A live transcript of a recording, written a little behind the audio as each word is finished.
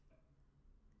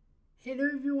Hello,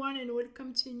 everyone, and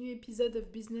welcome to a new episode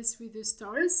of Business with the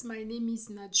Stars. My name is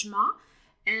Najma,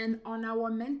 and on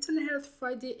our Mental Health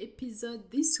Friday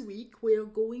episode this week, we are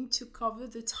going to cover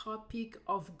the topic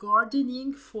of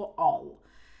gardening for all.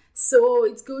 So,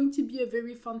 it's going to be a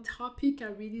very fun topic. I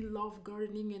really love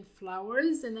gardening and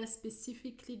flowers, and I'm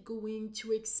specifically going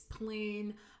to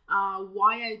explain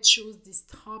why I chose this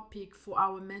topic for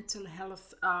our mental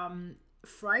health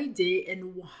Friday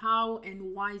and how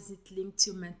and why is it linked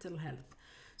to mental health.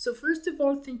 So first of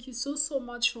all, thank you so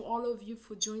much for all of you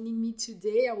for joining me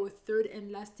today, our third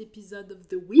and last episode of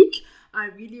the week. I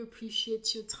really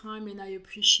appreciate your time and I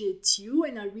appreciate you,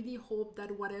 and I really hope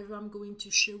that whatever I'm going to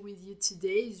share with you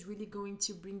today is really going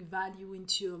to bring value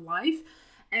into your life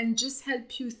and just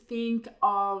help you think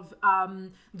of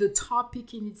the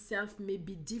topic in itself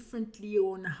maybe differently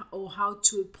or how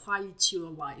to apply it to your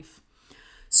life.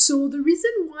 So the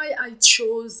reason why I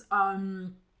chose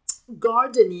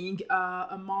gardening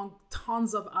among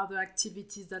tons of other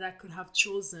activities that I could have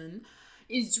chosen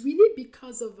is really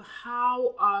because of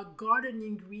how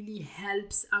gardening really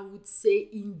helps, I would say,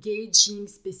 engaging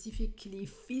specifically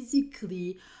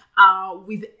physically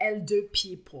with elder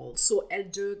people. So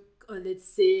elder,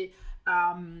 let's say,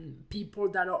 people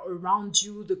that are around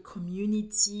you, the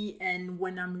community. And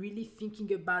when I'm really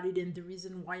thinking about it, and the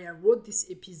reason why I wrote this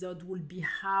episode will be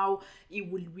how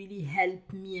it will really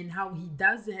help me and how he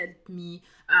does help me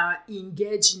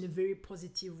engage in a very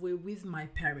positive way with my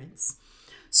parents.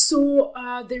 So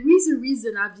there is a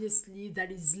reason, obviously,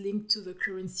 that is linked to the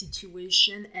current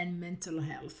situation and mental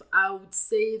health. I would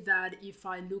say that if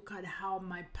I look at how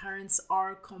my parents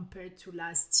are compared to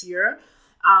last year,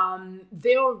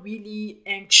 they are really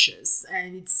anxious,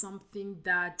 and it's something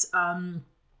that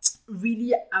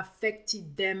really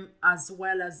affected them as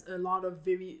well as a lot of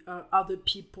very other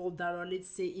people that are, let's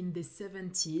say, in the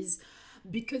 70s,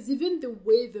 because even the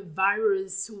way the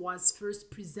virus was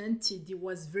first presented, it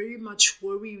was very much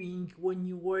worrying when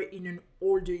you were in an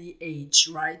older age,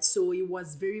 right? So it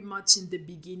was very much in the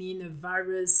beginning a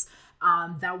virus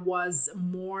that was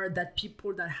more that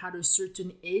people that had a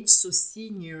certain age, so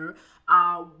senior,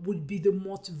 would be the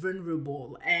most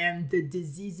vulnerable, and the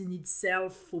disease in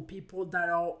itself for people that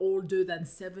are older than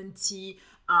 70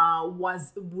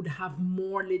 would have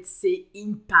more, let's say,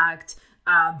 impact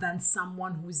than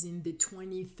someone who's in the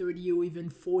 20, 30, or even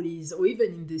 40s, or even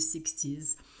in the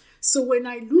 60s. So when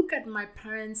I look at my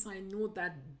parents, I know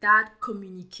that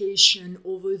communication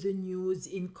over the news,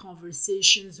 in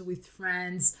conversations with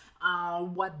friends,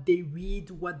 what they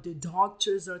read, what the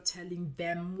doctors are telling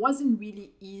them, wasn't really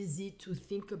easy to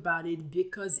think about it,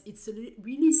 because it's a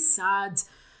really sad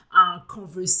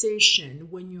conversation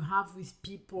when you have with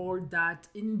people that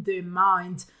in their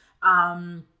mind,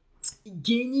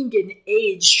 gaining an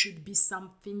age should be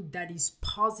something that is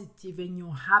positive and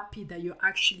you're happy that you're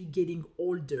actually getting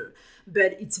older.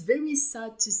 But it's very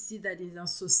sad to see that in our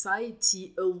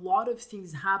society a lot of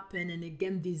things happen, and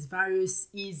again, this virus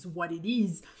is what it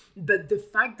is. But the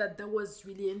fact that was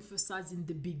really emphasized in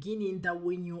the beginning, that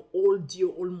when you're old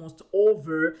you're almost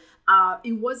over,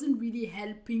 it wasn't really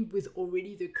helping with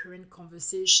already the current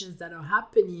conversations that are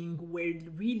happening, where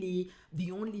really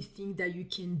the only thing that you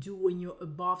can do when you're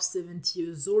above 70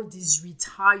 years old is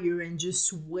retire and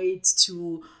just wait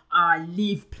to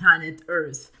leave planet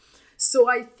Earth. So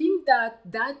I think that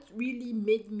really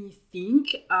made me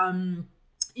think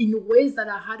in ways that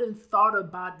I hadn't thought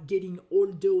about getting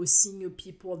older or senior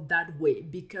people that way,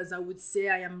 because I would say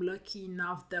I am lucky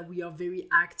enough that we are very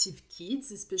active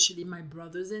kids, especially my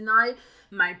brothers and I.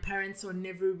 My parents are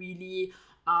never really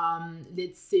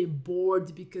let's say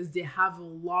bored, because they have a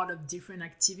lot of different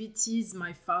activities.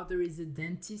 My father is a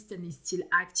dentist and is still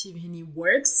active and he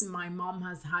works. My mom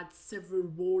has had several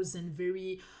roles and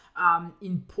very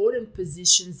important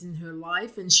positions in her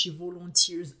life, and she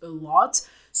volunteers a lot.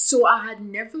 So I had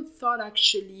never thought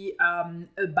actually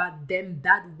about them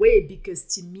that way, because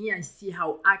to me, I see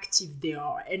how active they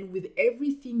are. And with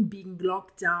everything being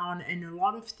locked down and a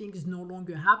lot of things no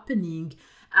longer happening,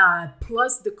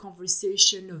 plus the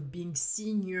conversation of being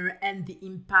senior and the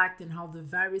impact and how the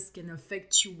virus can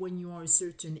affect you when you are a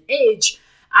certain age,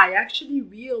 I actually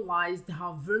realized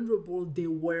how vulnerable they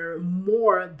were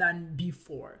more than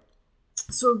before.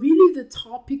 So really the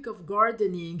topic of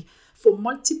gardening, for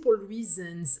multiple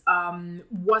reasons,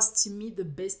 was to me the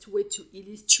best way to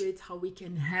illustrate how we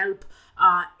can help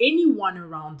anyone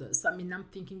around us. I mean, I'm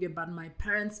thinking about my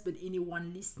parents, but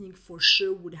anyone listening for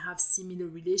sure would have similar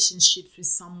relationships with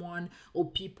someone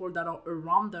or people that are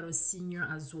around that are senior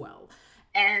as well.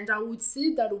 And I would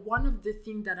say that one of the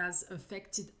things that has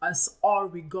affected us all,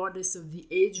 regardless of the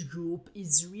age group,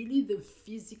 is really the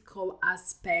physical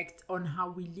aspect on how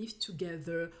we live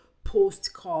together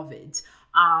post COVID.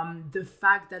 The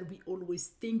fact that we always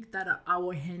think that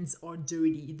our hands are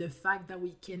dirty, the fact that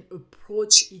we can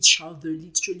approach each other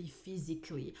literally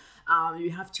physically.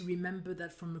 You have to remember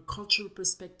that from a cultural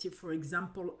perspective, for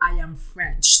example, I am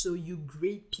French, so you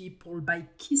greet people by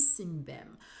kissing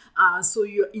them. So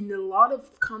you're in a lot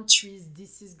of countries,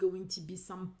 this is going to be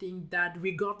something that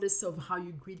regardless of how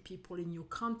you greet people in your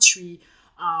country,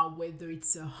 whether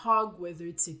it's a hug, whether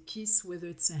it's a kiss, whether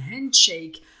it's a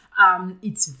handshake,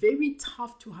 it's very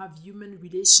tough to have human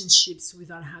relationships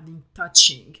without having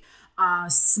touching.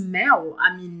 Smell,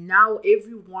 I mean, now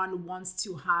everyone wants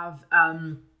to have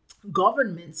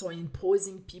governments are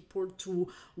imposing people to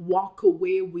walk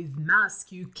away with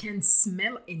masks. You can't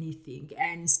smell anything,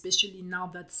 and especially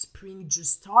now that spring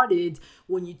just started,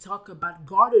 when you talk about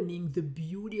gardening, the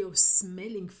beauty of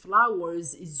smelling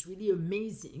flowers is really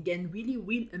amazing and really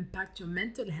will impact your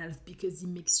mental health because it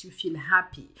makes you feel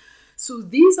happy. So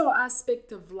these are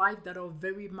aspects of life that are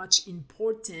very much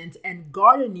important, and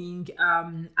gardening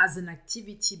as an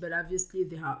activity, but obviously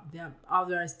there are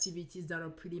other activities that are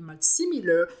pretty much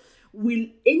similar, will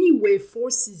anyway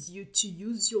forces you to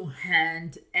use your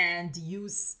hand and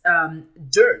use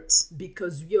dirt,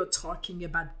 because we are talking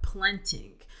about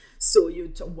planting. So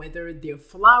whether they're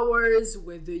flowers,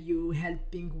 whether you're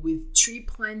helping with tree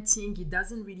planting, it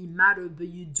doesn't really matter, but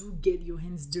you do get your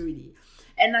hands dirty.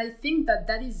 And I think that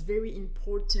that is very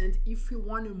important if we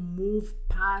want to move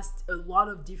past a lot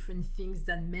of different things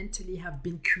that mentally have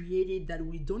been created that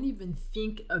we don't even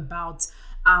think about,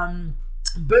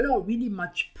 but are really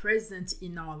much present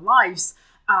in our lives.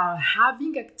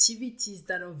 Having activities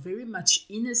that are very much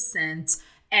innocent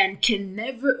and can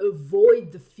never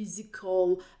avoid the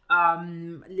physical,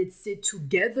 let's say,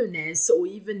 togetherness, or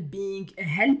even being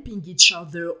helping each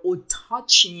other or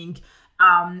touching,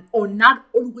 or not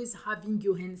always having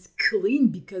your hands clean,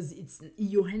 because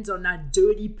your hands are not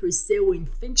dirty per se or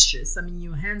infectious. I mean,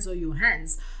 your hands are your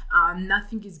hands.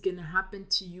 Nothing is gonna happen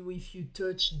to you if you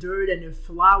touch dirt and a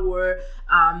flower,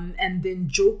 and then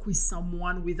joke with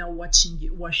someone without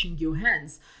washing your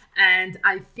hands. And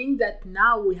I think that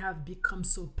now we have become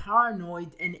so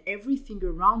paranoid, and everything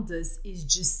around us is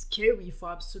just scary for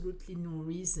absolutely no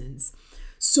reasons.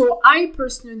 So I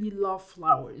personally love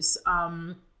flowers.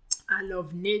 I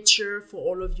love nature. For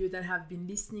all of you that have been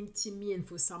listening to me, and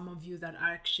for some of you that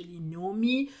actually know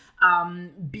me,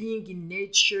 being in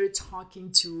nature,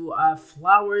 talking to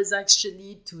flowers,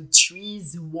 actually, to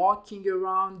trees, walking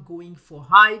around, going for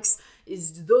hikes,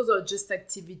 those are just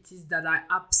activities that I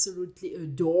absolutely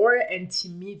adore. And to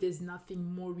me, there's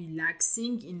nothing more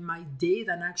relaxing in my day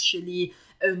than actually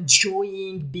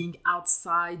enjoying being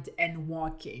outside and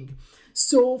walking.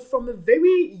 So from a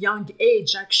very young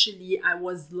age, actually, I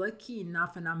was lucky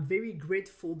enough, and I'm very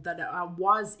grateful that I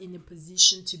was in a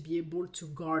position to be able to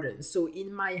garden. So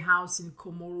in my house in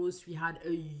Comoros, we had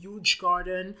a huge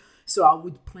garden. So I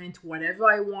would plant whatever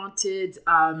I wanted,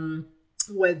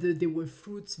 whether they were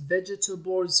fruits,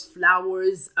 vegetables,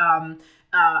 flowers.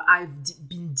 I've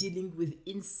been dealing with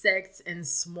insects and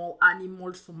small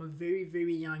animals from a very,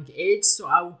 very young age. So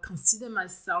I would consider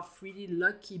myself really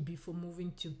lucky before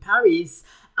moving to Paris,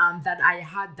 that I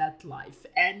had that life.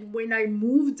 And when I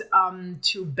moved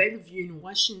to Bellevue in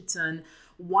Washington,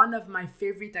 one of my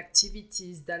favorite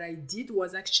activities that I did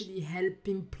was actually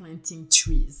helping planting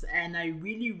trees. And I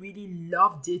really, really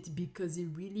loved it because it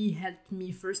really helped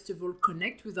me, first of all,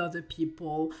 connect with other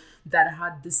people that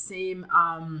had the same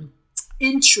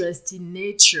interest in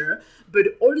nature, but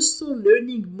also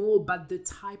learning more about the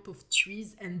type of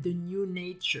trees and the new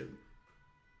nature.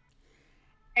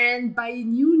 And by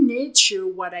new nature,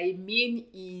 what I mean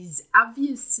is,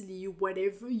 obviously,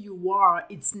 whatever you are,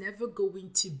 it's never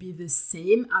going to be the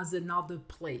same as another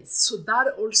place. So that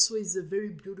also is a very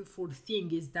beautiful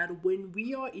thing, is that when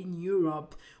we are in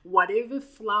Europe, whatever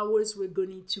flowers we're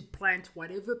going to plant,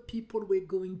 whatever people we're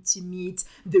going to meet,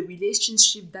 the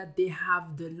relationship that they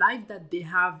have, the life that they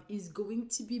have is going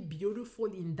to be beautiful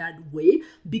in that way,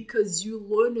 because you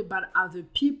learn about other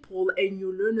people and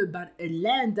you learn about a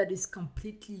land that is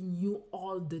completely new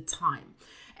all the time.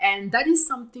 And that is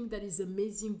something that is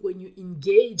amazing when you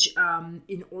engage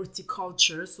in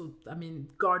horticulture. So, I mean,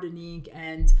 gardening,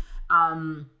 and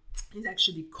it's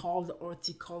actually called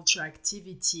horticulture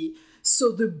activity.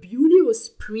 So the beauty of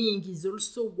spring is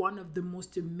also one of the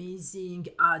most amazing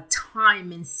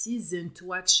time and season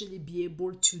to actually be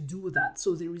able to do that.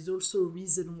 So there is also a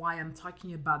reason why I'm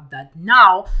talking about that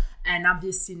now, and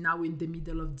obviously now in the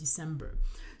middle of December.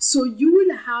 So you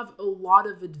will have a lot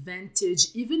of advantage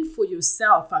even for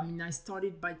yourself. I mean, I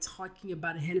started by talking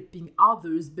about helping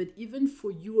others, but even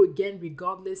for you, again,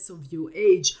 regardless of your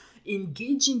age,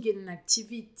 engaging in an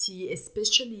activity,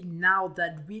 especially now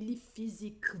that really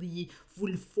physically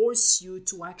will force you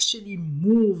to actually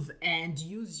move and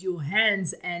use your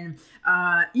hands and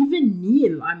even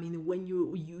kneel. I mean, when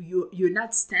you're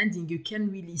not standing, you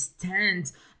can't really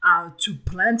stand to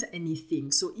plant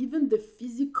anything. So even the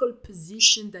physical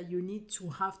position that you need to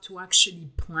have to actually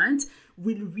plant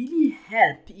will really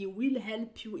help. It will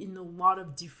help you in a lot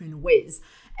of different ways.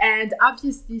 And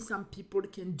obviously some people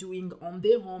can do it on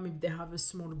their home if they have a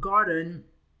small garden.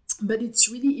 But it's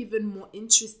really even more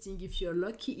interesting if you're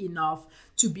lucky enough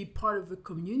to be part of a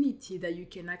community that you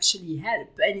can actually help.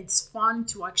 And it's fun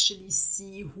to actually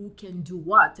see who can do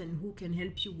what and who can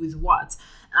help you with what.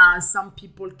 Some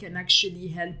people can actually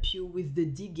help you with the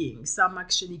digging. Some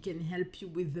actually can help you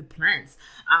with the plants.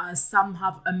 Some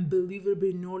have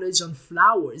unbelievable knowledge on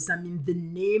flowers. I mean, the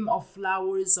name of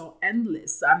flowers are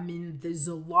endless. I mean, there's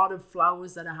a lot of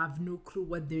flowers that I have no clue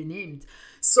what they're named.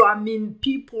 So, I mean,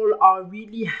 people are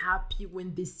really happy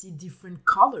when they see different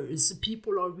colors.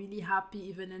 People are really happy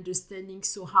even understanding,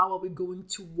 so how are we going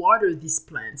to water these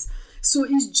plants? So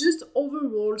it's just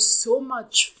overall so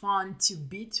much fun to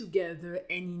be together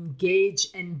and engage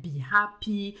and be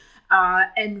happy.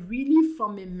 And really,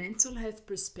 from a mental health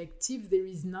perspective, there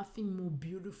is nothing more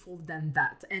beautiful than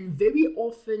that. And very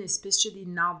often, especially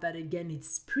now that again it's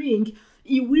spring,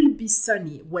 it will be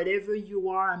sunny wherever you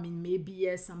are. I mean, maybe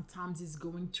yes, sometimes it's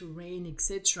going to rain,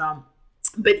 etc.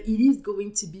 But it is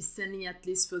going to be sunny at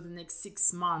least for the next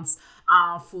 6 months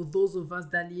for those of us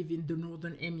that live in the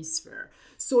northern hemisphere.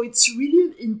 So it's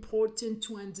really important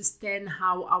to understand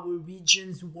how our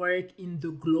regions work in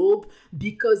the globe,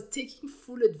 because taking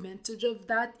full advantage of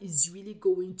that is really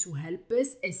going to help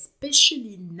us,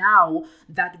 especially now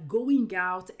that going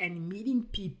out and meeting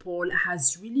people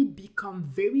has really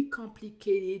become very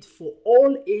complicated for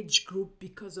all age group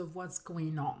because of what's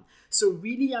going on. So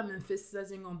really, I'm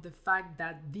emphasizing on the fact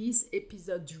that this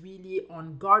episode really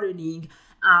on gardening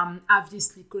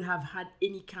obviously could have had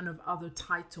any kind of other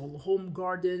title: home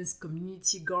gardens,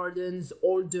 community gardens,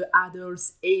 older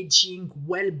adults, aging,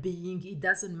 well-being. It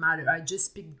doesn't matter. I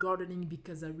just picked gardening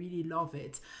because I really love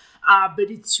it. But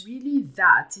it's really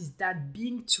is that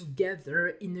being together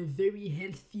in a very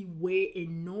healthy way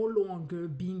and no longer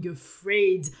being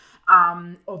afraid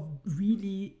of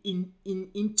really in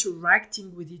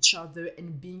interacting with each other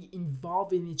and being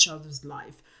involved in each other's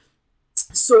life.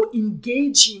 So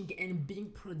engaging and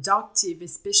being productive,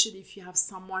 especially if you have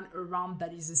someone around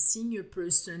that is a senior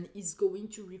person, is going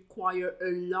to require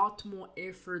a lot more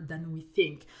effort than we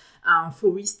think.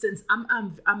 For instance,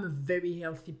 I'm a very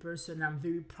healthy person. I'm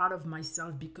very proud of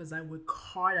myself because I work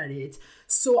hard at it.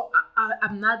 So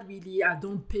I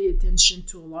don't pay attention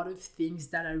to a lot of things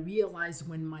that I realize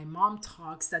when my mom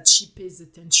talks that she pays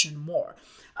attention more.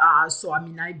 So, I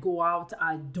mean, I go out,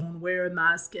 I don't wear a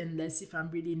mask unless if I'm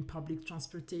really in public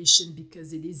transportation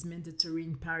because it is mandatory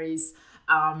in Paris.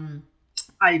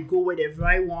 I go wherever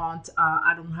I want.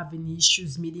 I don't have any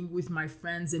issues meeting with my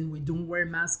friends and we don't wear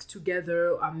masks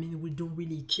together. I mean, we don't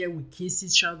really care. We kiss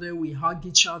each other, we hug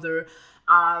each other.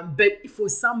 But for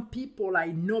some people, I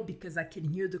know because I can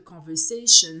hear the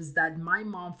conversations that my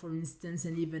mom, for instance,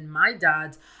 and even my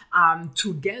dad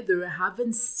together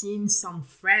haven't seen some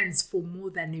friends for more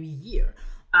than a year.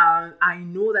 I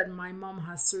know that my mom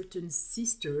has certain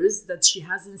sisters that she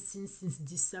hasn't seen since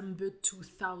December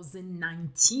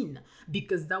 2019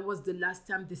 because that was the last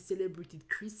time they celebrated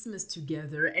Christmas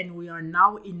together, and we are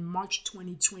now in March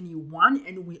 2021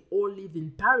 and we all live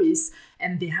in Paris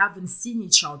and they haven't seen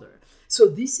each other. So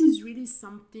this is really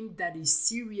something that is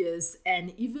serious,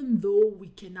 and even though we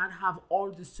cannot have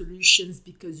all the solutions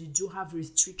because you do have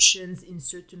restrictions in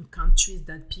certain countries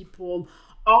that people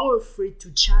are afraid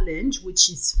to challenge, which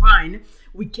is fine,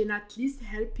 we can at least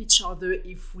help each other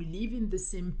if we live in the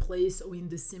same place or in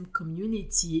the same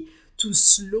community to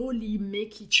slowly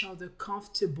make each other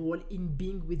comfortable in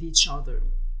being with each other.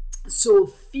 So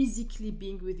physically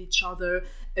being with each other,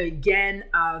 again,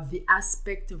 the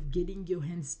aspect of getting your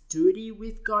hands dirty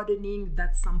with gardening,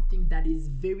 that's something that is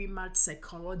very much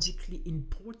psychologically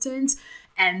important.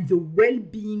 And the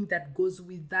well-being that goes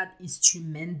with that is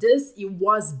tremendous. It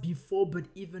was before, but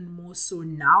even more so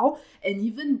now. And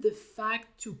even the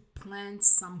fact to plant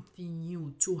something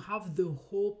new, to have the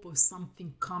hope of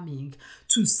something coming,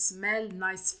 to smell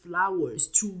nice flowers,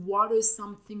 to water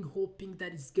something hoping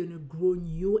that it's going to grow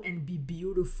new and be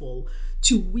beautiful,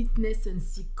 to witness and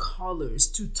see colors,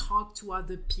 to talk to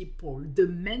other people. The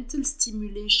mental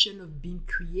stimulation of being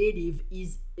creative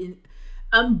is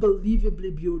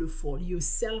unbelievably beautiful. Your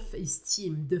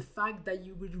self-esteem, the fact that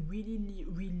you will really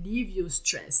relieve your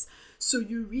stress. So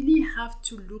you really have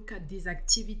to look at these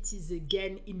activities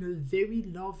again in a very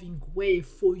loving way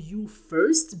for you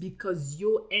first, because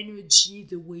your energy,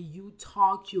 the way you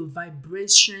talk, your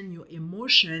vibration, your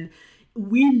emotion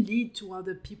will lead to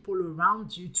other people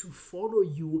around you to follow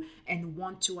you and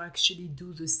want to actually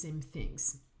do the same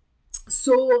things.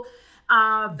 So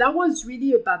that was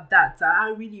really about that.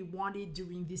 I really wanted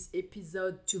during this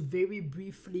episode to very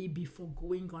briefly, before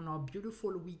going on our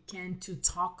beautiful weekend, to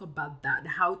talk about that,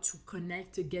 how to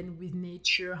connect again with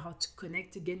nature, how to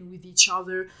connect again with each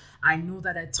other. I know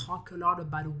that I talk a lot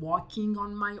about walking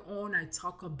on my own. I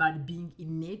talk about being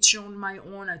in nature on my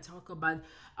own. I talk about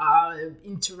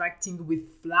interacting with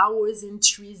flowers and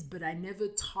trees, but I never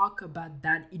talk about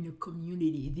that in a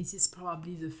community. This is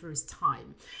probably the first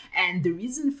time. And the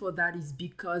reason for that is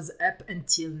because up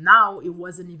until now, it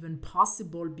wasn't even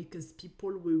possible because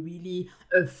people were really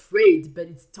afraid, but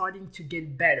it's starting to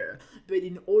get better. But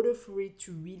in order for it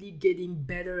to really getting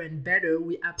better and better,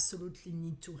 we absolutely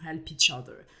need to help each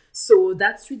other. So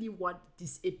that's really what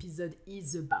this episode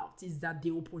is about, is that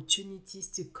the opportunities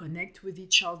to connect with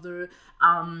each other,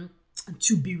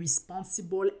 to be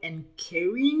responsible and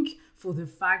caring for the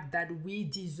fact that we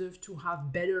deserve to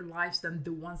have better lives than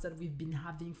the ones that we've been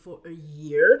having for a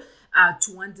year,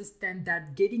 to understand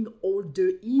that getting older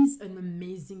is an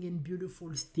amazing and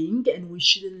beautiful thing, and we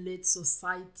shouldn't let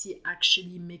society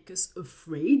actually make us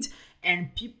afraid.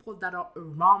 And people that are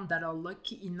around that are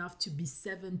lucky enough to be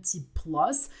 70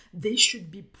 plus, they should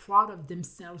be proud of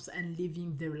themselves and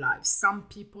living their lives. Some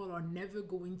people are never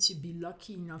going to be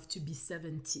lucky enough to be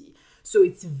 70. So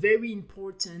it's very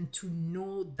important to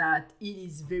know that it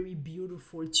is very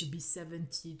beautiful to be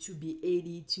 70, to be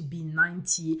 80, to be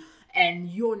 90. And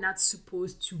you're not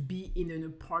supposed to be in an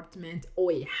apartment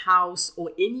or a house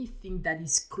or anything that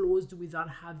is closed without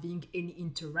having any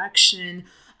interaction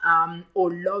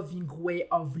or loving way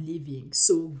of living.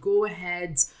 So go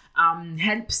ahead,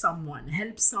 help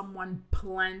someone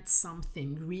plant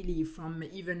something. Really, from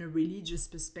even a religious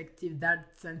perspective, that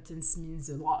sentence means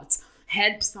a lot.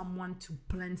 Help someone to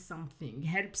plant something,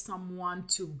 help someone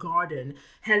to garden,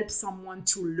 help someone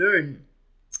to learn,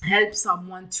 help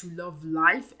someone to love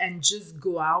life, and just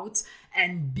go out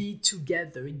and be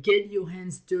together. Get your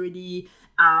hands dirty,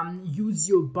 use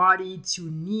your body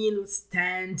to kneel,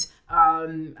 stand,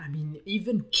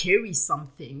 even carry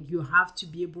something. You have to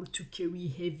be able to carry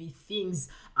heavy things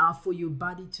for your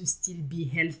body to still be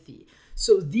healthy.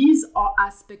 So these are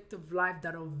aspects of life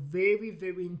that are very,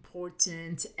 very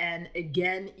important. And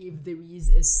again, if there is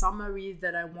a summary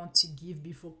that I want to give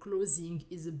before closing,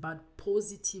 is about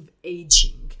positive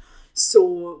aging.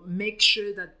 So make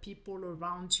sure that people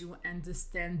around you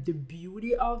understand the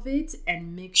beauty of it,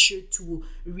 and make sure to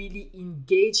really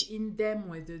engage in them,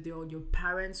 whether they are your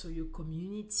parents or your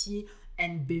community,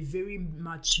 and be very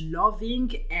much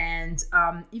loving. And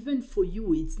even for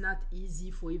you, it's not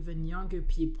easy for even younger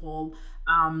people.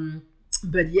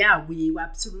 But yeah, we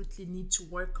absolutely need to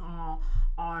work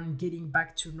on getting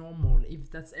back to normal,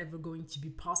 if that's ever going to be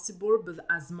possible, but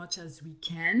as much as we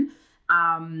can.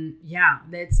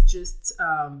 Let's just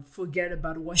forget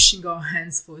about washing our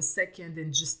hands for a second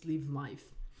and just live life.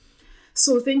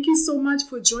 So thank you so much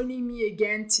for joining me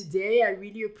again today. I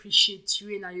really appreciate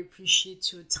you, and I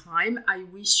appreciate your time. I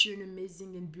wish you an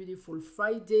amazing and beautiful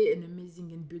Friday, an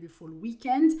amazing and beautiful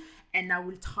weekend, and I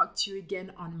will talk to you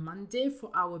again on Monday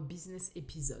for our business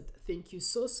episode. Thank you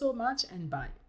so much, and bye.